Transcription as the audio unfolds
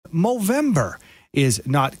Movember is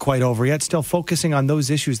not quite over yet, still focusing on those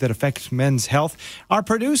issues that affect men's health. Our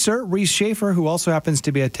producer, Reese Schaefer, who also happens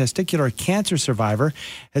to be a testicular cancer survivor,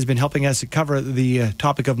 has been helping us cover the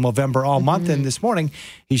topic of Movember all month. And this morning,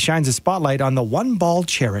 he shines a spotlight on the One Ball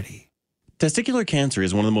charity. Testicular cancer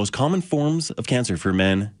is one of the most common forms of cancer for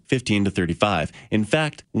men 15 to 35. In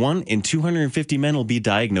fact, 1 in 250 men will be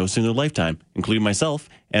diagnosed in their lifetime, including myself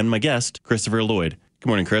and my guest, Christopher Lloyd. Good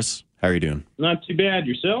morning, Chris. How are you doing? Not too bad.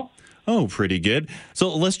 Yourself? Oh, pretty good. So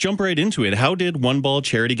let's jump right into it. How did One Ball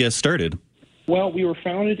Charity get started? Well, we were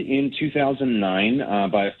founded in 2009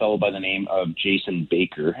 by a fellow by the name of Jason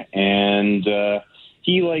Baker. And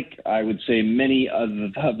he, like I would say many of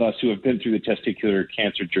us who have been through the testicular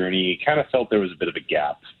cancer journey, kind of felt there was a bit of a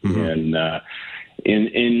gap in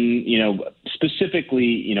specifically,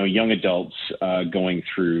 young adults going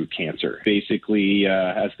through cancer. Basically,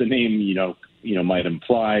 as the name, might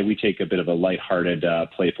imply, we take a bit of a lighthearted,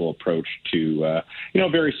 playful approach to, a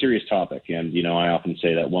very serious topic. And, I often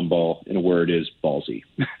say that one ball, in a word, is ballsy.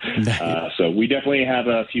 So we definitely have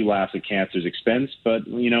a few laughs at cancer's expense, but,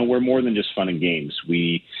 we're more than just fun and games.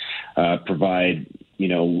 We provide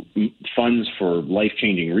funds for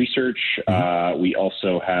life-changing research. We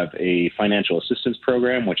also have a financial assistance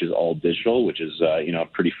program, which is all digital, which is, a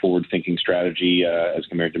pretty forward-thinking strategy as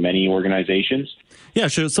compared to many organizations. Yeah,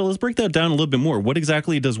 sure. So let's break that down a little bit more. What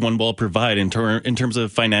exactly does One Ball provide in terms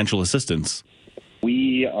of financial assistance?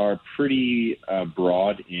 We are pretty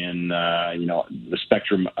broad in, the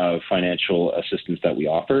spectrum of financial assistance that we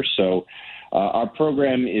offer. So our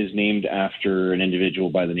program is named after an individual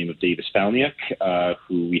by the name of Davis Falniuk,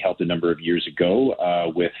 who we helped a number of years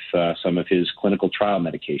ago with some of his clinical trial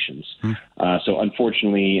medications. So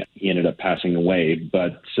unfortunately, he ended up passing away.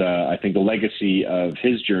 But I think the legacy of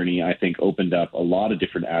his journey, opened up a lot of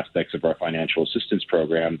different aspects of our financial assistance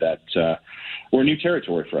program that were new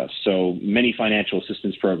territory for us. So many financial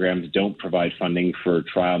assistance programs don't provide funding for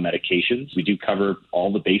trial medications. We do cover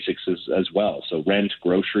all the basics as well. So rent,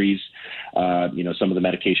 groceries, some of the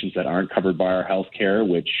medications that aren't covered by our health care,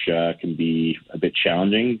 which can be a bit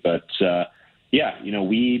challenging. But,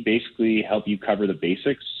 we basically help you cover the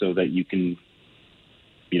basics so that you can,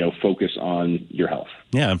 focus on your health.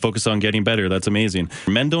 Yeah, and focus on getting better. That's amazing.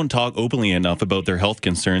 Men don't talk openly enough about their health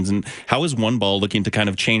concerns. And how is One Ball looking to kind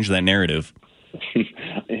of change that narrative?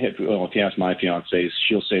 Well, if you ask my fiancée,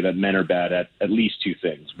 she'll say that men are bad at least two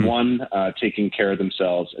things. One, taking care of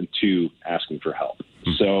themselves, and two, asking for help.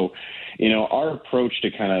 So, our approach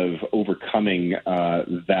to kind of overcoming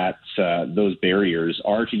those barriers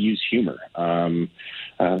are to use humor.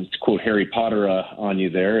 To quote Harry Potter on you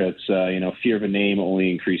there, it's, fear of a name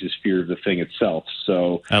only increases fear of the thing itself.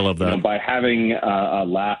 So I love that. By having a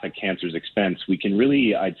laugh at cancer's expense, we can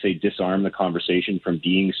really, I'd say, disarm the conversation from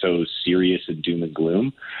being so serious and doom and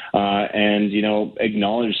gloom, and,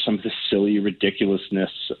 acknowledge some of the silly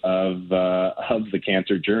ridiculousness of the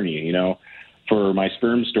cancer journey. For my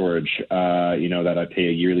sperm storage, that I pay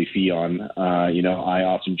a yearly fee on, I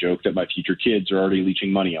often joke that my future kids are already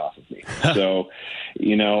leeching money off of me. So,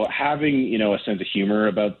 having, a sense of humor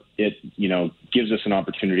about it, gives us an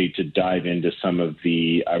opportunity to dive into some of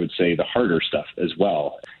the, I would say, the harder stuff as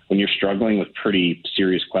well. When you're struggling with pretty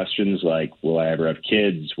serious questions like, will I ever have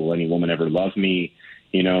kids? Will any woman ever love me?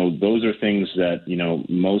 Those are things that,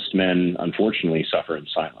 most men, unfortunately, suffer in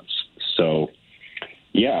silence. So,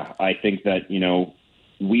 yeah, I think that,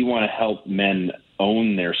 we want to help men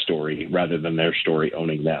own their story rather than their story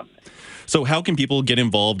owning them. So how can people get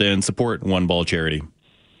involved and support One Ball Charity?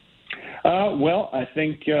 Well, I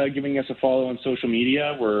think giving us a follow on social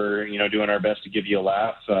media. We're, doing our best to give you a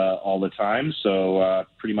laugh all the time. So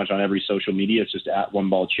pretty much on every social media, it's just at One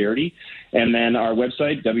Ball Charity. And then our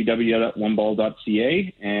website,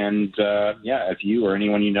 www.oneball.ca. And, if you or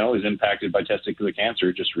anyone is impacted by testicular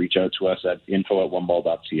cancer, just reach out to us at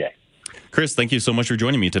info@oneball.ca. Chris, thank you so much for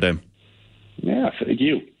joining me today. Yeah, thank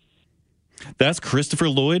you. That's Christopher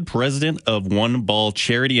Lloyd, president of One Ball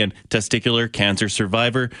Charity and testicular cancer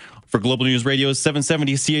survivor. For Global News Radio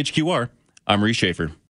 770 CHQR, I'm Reese Schaefer.